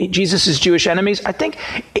enemies? I think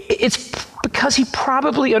it's because he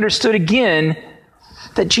probably understood again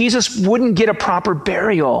that Jesus wouldn't get a proper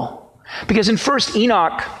burial. Because in 1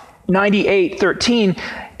 Enoch 98:13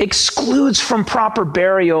 excludes from proper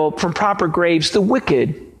burial, from proper graves, the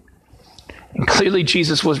wicked. And clearly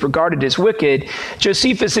Jesus was regarded as wicked.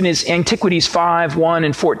 Josephus in his Antiquities 5:1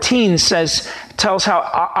 and 14 tells how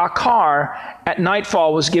Achar at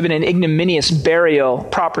nightfall was given an ignominious burial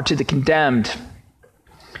proper to the condemned.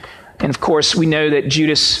 And of course, we know that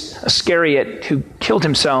Judas Iscariot, who killed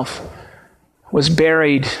himself, was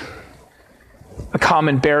buried a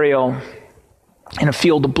common burial in a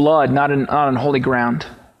field of blood, not on holy ground.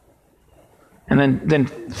 And then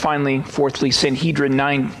finally, fourthly, Sanhedrin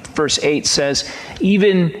 9 verse 8 says,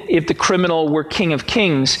 even if the criminal were king of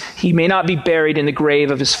kings, he may not be buried in the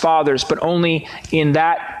grave of his fathers, but only in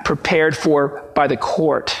that prepared for by the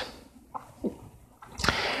court.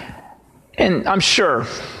 And I'm sure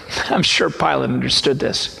Pilate understood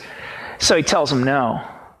this. So he tells him no.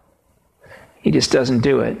 He just doesn't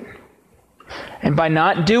do it. And by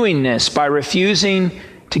not doing this, by refusing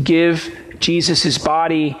to give Jesus'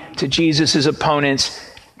 body to Jesus'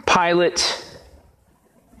 opponents, Pilate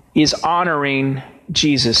is honoring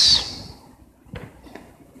Jesus.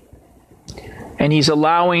 And he's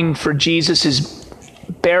allowing for Jesus'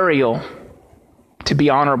 burial to be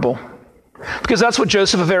honorable. Because that's what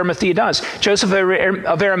Joseph of Arimathea does. Joseph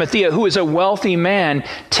of Arimathea, who is a wealthy man,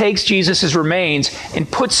 takes Jesus' remains and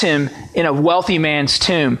puts him in a wealthy man's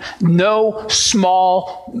tomb. No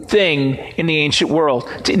small thing in the ancient world.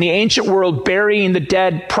 In the ancient world, burying the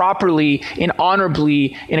dead properly and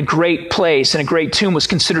honorably in a great place, in a great tomb, was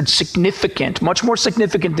considered significant, much more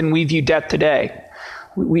significant than we view death today.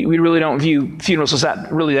 We really don't view funerals as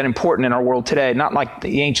that important in our world today, not like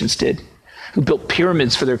the ancients did, who built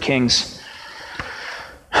pyramids for their kings.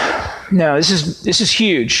 No, this is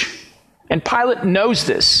huge. And Pilate knows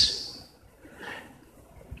this.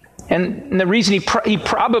 And the reason he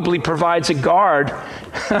probably provides a guard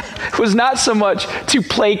was not so much to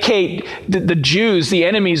placate the Jews, the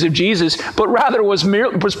enemies of Jesus, but rather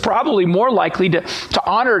was probably more likely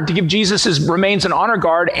to give Jesus' remains an honor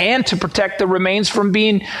guard and to protect the remains from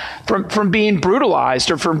being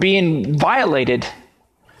brutalized or from being violated.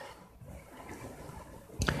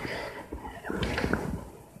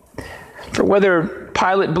 For whether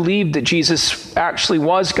Pilate believed that Jesus actually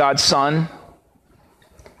was God's son,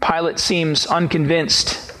 Pilate seems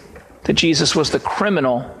unconvinced that Jesus was the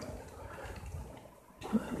criminal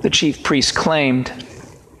the chief priests claimed.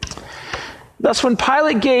 Thus, when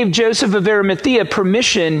Pilate gave Joseph of Arimathea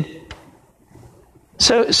permission,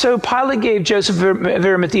 so Pilate gave Joseph of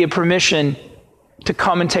Arimathea permission to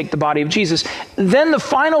come and take the body of Jesus. Then the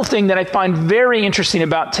final thing that I find very interesting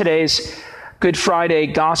about today's Good Friday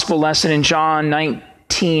gospel lesson in John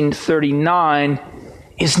 19:39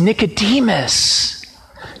 is Nicodemus.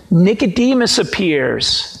 Nicodemus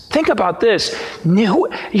appears. Think about this.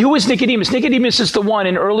 Who is Nicodemus? Nicodemus is the one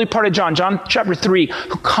in early part of John chapter 3,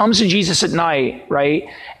 who comes to Jesus at night, right?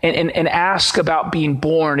 And asks about being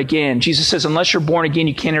born again. Jesus says, unless you're born again,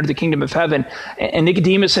 you can't enter the kingdom of heaven. And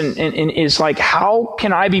Nicodemus is like, how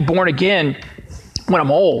can I be born again when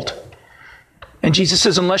I'm old? And Jesus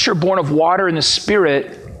says, unless you're born of water and the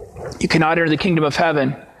Spirit, you cannot enter the kingdom of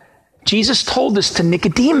heaven. Jesus told this to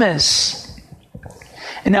Nicodemus.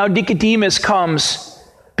 And now Nicodemus comes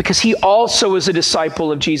because he also is a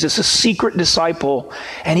disciple of Jesus, a secret disciple.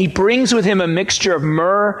 And he brings with him a mixture of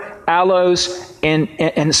myrrh, aloes,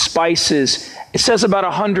 and spices. It says about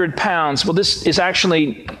 100 pounds. Well, this is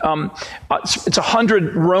actually, it's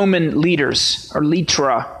 100 Roman liters, or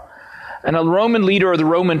litra. And a Roman liter, or the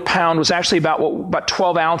Roman pound, was actually about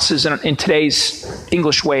 12 ounces in today's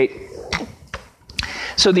English weight.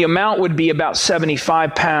 So the amount would be about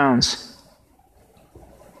 75 pounds.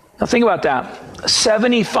 Now think about that.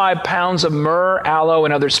 75 pounds of myrrh, aloe,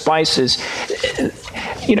 and other spices.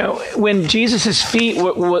 You know, when Jesus' feet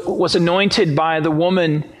was anointed by the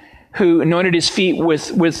woman who anointed his feet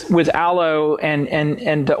with aloe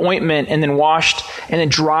and the ointment, and then washed and then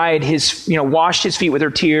dried washed his feet with her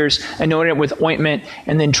tears, anointed it with ointment,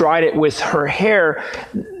 and then dried it with her hair.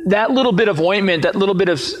 That little bit of ointment,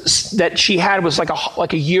 that she had, was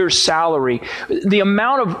like a year's salary. The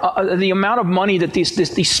amount of money that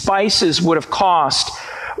these spices would have cost,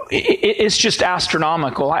 it's just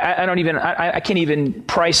astronomical. I can't even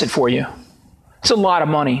price it for you. It's a lot of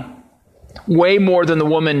money. Way more than the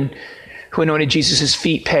woman who anointed Jesus'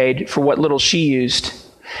 feet paid for what little she used.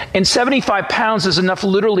 And 75 pounds is enough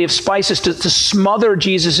literally of spices to smother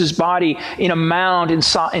Jesus' body in a mound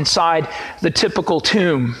inside the typical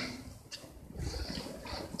tomb.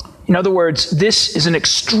 In other words, this is an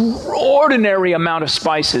extraordinary amount of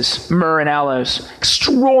spices, myrrh and aloes.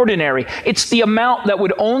 Extraordinary. It's the amount that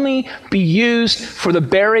would only be used for the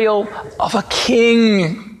burial of a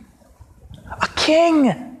king. A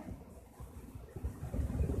king.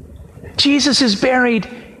 Jesus is buried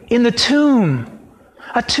in the tomb,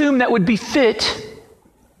 a tomb that would befit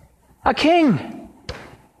a king,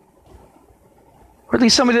 or at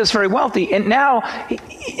least somebody that's very wealthy. And now,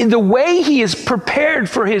 in the way he is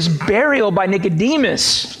prepared for his burial by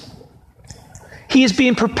Nicodemus, he is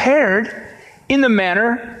being prepared in the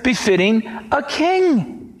manner befitting a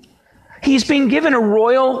king. He's being given a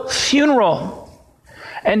royal funeral.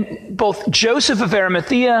 And both Joseph of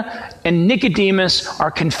Arimathea and Nicodemus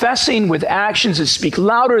are confessing with actions that speak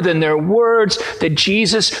louder than their words that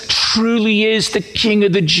Jesus truly is the King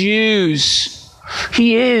of the Jews.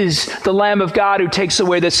 He is the Lamb of God who takes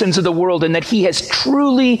away the sins of the world, and that he has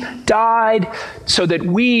truly died so that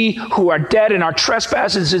we who are dead in our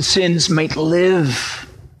trespasses and sins might live.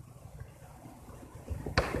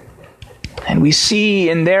 And we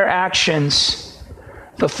see in their actions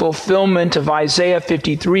the fulfillment of Isaiah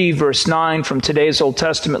 53, verse 9 from today's Old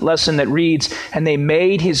Testament lesson that reads, "And they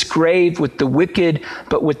made his grave with the wicked,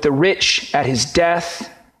 but with the rich at his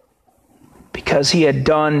death, because he had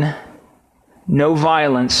done no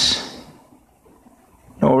violence,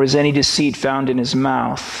 nor was any deceit found in his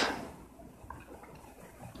mouth."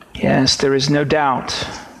 Yes, there is no doubt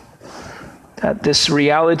that this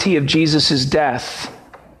reality of Jesus' death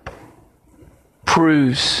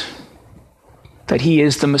proves that he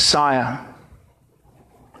is the Messiah,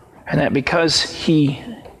 and that because he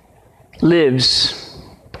lives,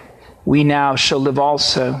 we now shall live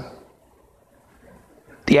also.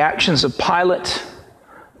 The actions of Pilate,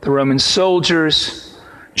 the Roman soldiers,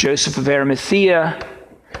 Joseph of Arimathea,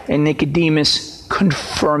 and Nicodemus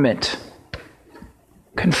confirm it.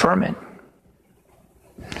 Confirm it.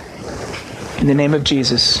 In the name of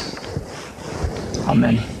Jesus,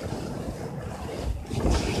 amen.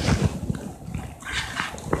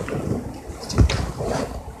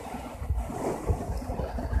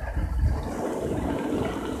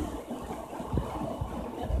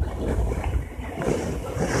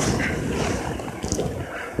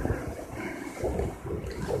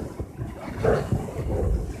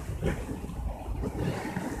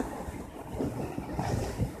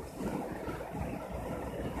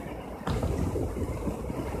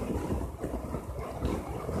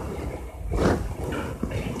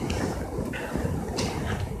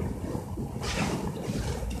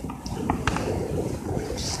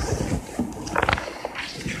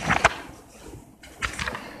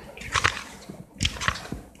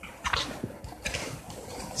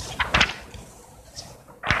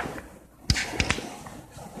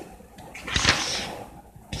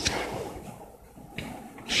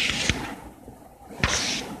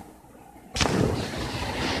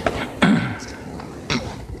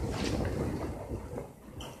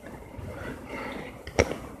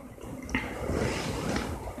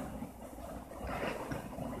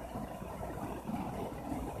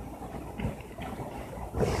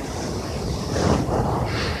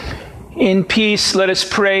 In peace, let us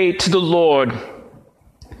pray to the Lord.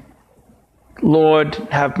 Lord,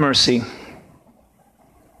 have mercy.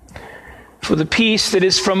 For the peace that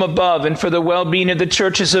is from above, and for the well-being of the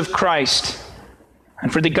churches of Christ,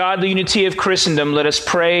 and for the godly unity of Christendom, let us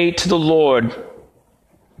pray to the Lord.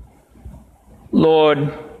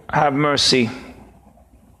 Lord, have mercy.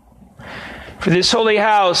 For this holy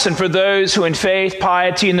house, and for those who in faith,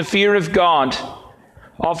 piety, and the fear of God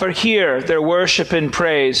offer here their worship and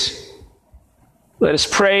praise, let us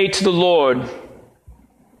pray to the Lord.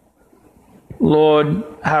 Lord,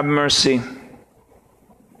 have mercy.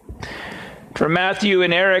 For Matthew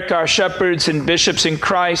and Eric, our shepherds and bishops in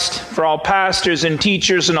Christ, for all pastors and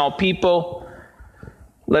teachers and all people,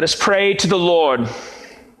 let us pray to the Lord.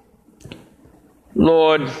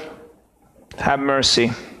 Lord, have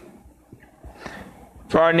mercy.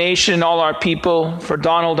 For our nation and all our people, for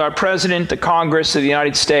Donald, our President, the Congress of the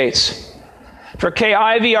United States, for Kay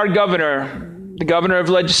Ivey, our Governor, the Governor of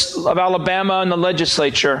Alabama and the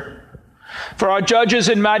legislature, for our judges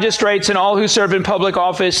and magistrates and all who serve in public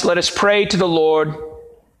office, let us pray to the Lord.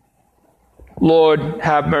 Lord,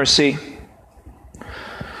 have mercy.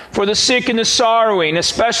 For the sick and the sorrowing,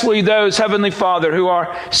 especially those, Heavenly Father, who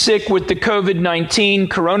are sick with the COVID-19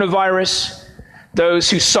 coronavirus, those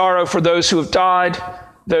who sorrow for those who have died,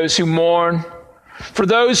 those who mourn, for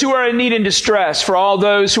those who are in need and distress, for all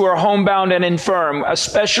those who are homebound and infirm.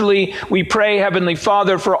 Especially we pray, Heavenly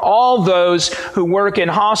Father, for all those who work in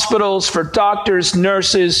hospitals, for doctors,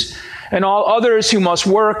 nurses, and all others who must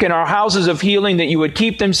work in our houses of healing, that you would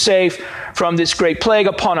keep them safe from this great plague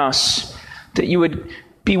upon us, that you would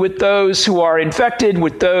be with those who are infected,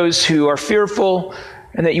 with those who are fearful,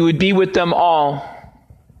 and that you would be with them all,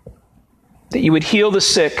 that you would heal the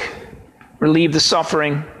sick, relieve the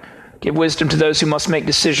suffering, give wisdom to those who must make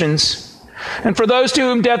decisions. And for those to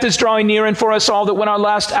whom death is drawing near, and for us all, that when our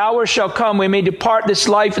last hour shall come, we may depart this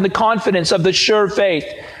life in the confidence of the sure faith,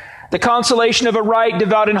 the consolation of a right,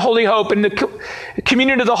 devout, and holy hope, and the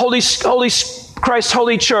communion of the Holy Christ's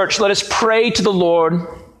holy church. Let us pray to the Lord.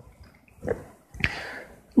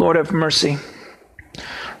 Lord, have mercy.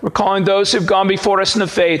 Recalling those who have gone before us in the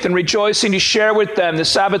faith, and rejoicing to share with them the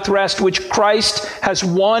Sabbath rest which Christ has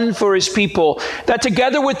won for his people, that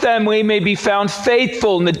together with them we may be found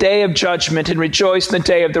faithful in the day of judgment and rejoice in the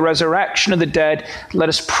day of the resurrection of the dead. Let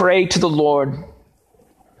us pray to the Lord.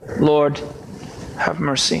 Lord, have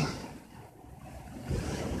mercy.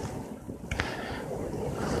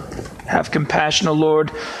 Have compassion, O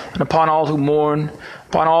Lord, and upon all who mourn,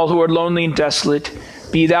 upon all who are lonely and desolate.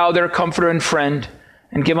 Be thou their comforter and friend,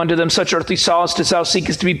 and give unto them such earthly solace as thou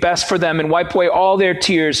seekest to be best for them, and wipe away all their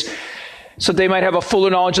tears, so that they might have a fuller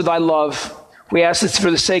knowledge of thy love. We ask this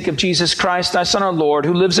for the sake of Jesus Christ, thy Son, our Lord,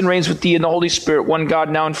 who lives and reigns with thee in the Holy Spirit, one God,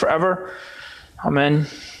 now and forever. Amen.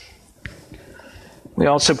 We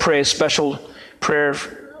also pray a special prayer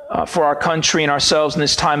for our country and ourselves in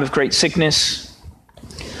this time of great sickness.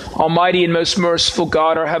 Almighty and most merciful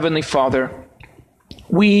God, our heavenly Father,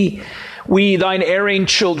 we thine erring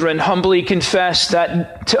children, humbly confess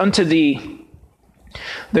that unto thee,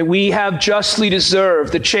 that we have justly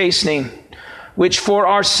deserved the chastening which for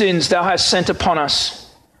our sins thou hast sent upon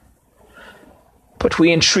us. But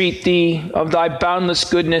we entreat thee of thy boundless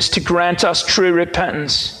goodness to grant us true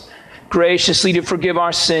repentance, graciously to forgive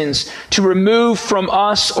our sins, to remove from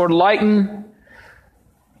us or lighten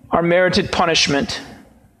our merited punishment,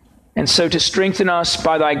 and so to strengthen us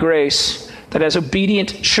by thy grace, that as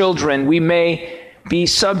obedient children we may be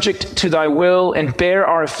subject to thy will and bear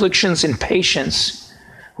our afflictions in patience.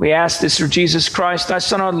 We ask this through Jesus Christ, thy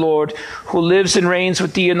Son, our Lord, who lives and reigns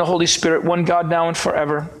with thee in the Holy Spirit, one God, now and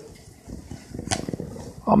forever.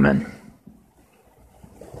 Amen.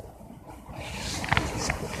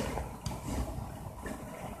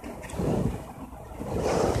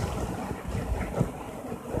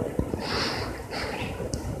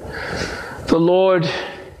 The Lord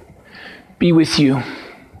be with you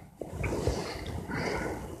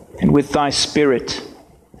and with thy spirit.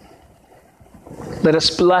 Let us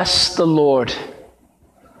bless the Lord.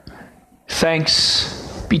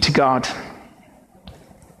 Thanks be to God.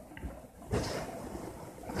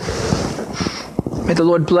 May the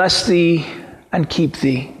Lord bless thee and keep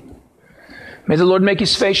thee. May the Lord make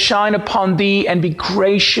his face shine upon thee and be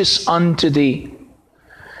gracious unto thee.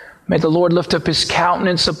 May the Lord lift up his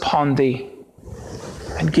countenance upon thee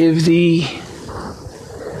and give thee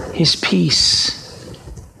his peace.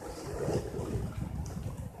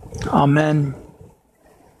 Amen.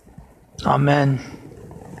 Amen.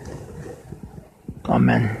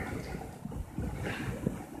 Amen.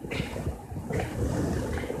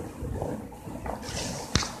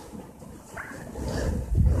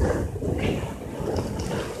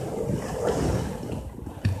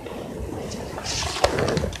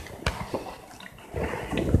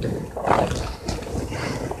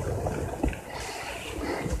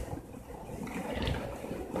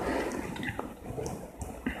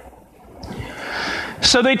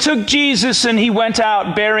 So they took Jesus, and he went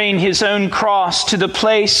out bearing his own cross to the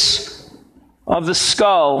place of the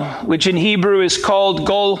skull, which in Hebrew is called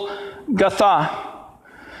Golgotha.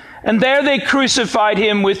 And there they crucified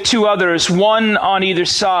him with two others, one on either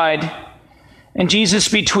side, and Jesus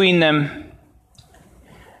between them.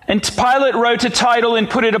 And Pilate wrote a title and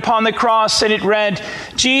put it upon the cross, and it read,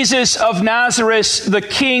 Jesus of Nazareth, the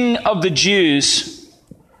King of the Jews.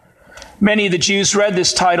 Many of the Jews read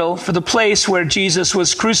this title, for the place where Jesus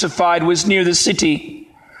was crucified was near the city.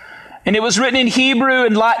 And it was written in Hebrew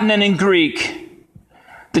and Latin and in Greek.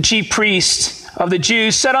 The chief priest of the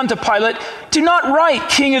Jews said unto Pilate, do not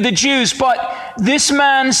write King of the Jews, but this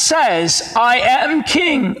man says, I am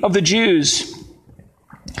King of the Jews.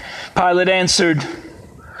 Pilate answered,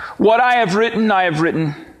 what I have written, I have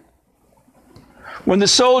written. When the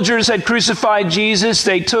soldiers had crucified Jesus,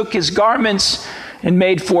 they took his garments and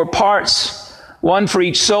made 4 parts, one for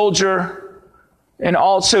each soldier, and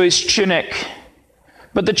also his tunic.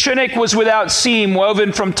 But the tunic was without seam,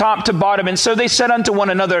 woven from top to bottom. And so they said unto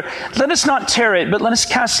one another, let us not tear it, but let us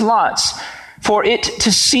cast lots for it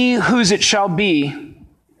to see whose it shall be.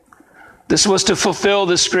 This was to fulfill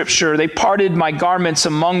the scripture. They parted my garments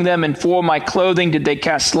among them, and for my clothing did they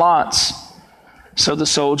cast lots. So the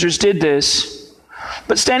soldiers did this.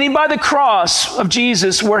 But standing by the cross of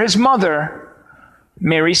Jesus were his mother,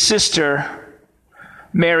 Mary's sister,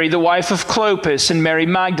 Mary, the wife of Clopas, and Mary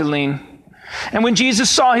Magdalene. And when Jesus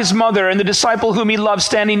saw his mother and the disciple whom he loved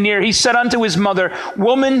standing near, he said unto his mother,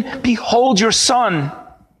 woman, behold your son.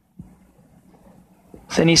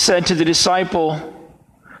 Then he said to the disciple,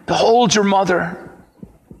 behold your mother.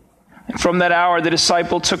 And from that hour the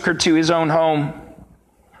disciple took her to his own home.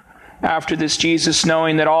 After this, Jesus,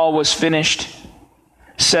 knowing that all was finished,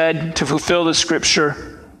 said, to fulfill the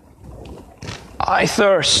scripture, I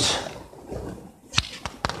thirst.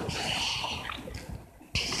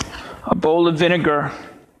 A bowl of vinegar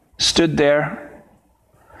stood there.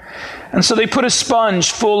 And so they put a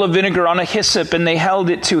sponge full of vinegar on a hyssop, and they held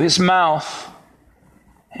it to his mouth.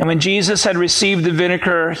 And when Jesus had received the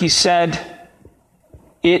vinegar, he said,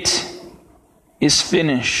 it is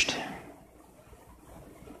finished.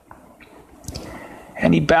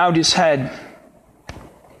 And he bowed his head,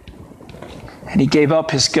 and he gave up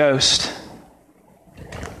his ghost.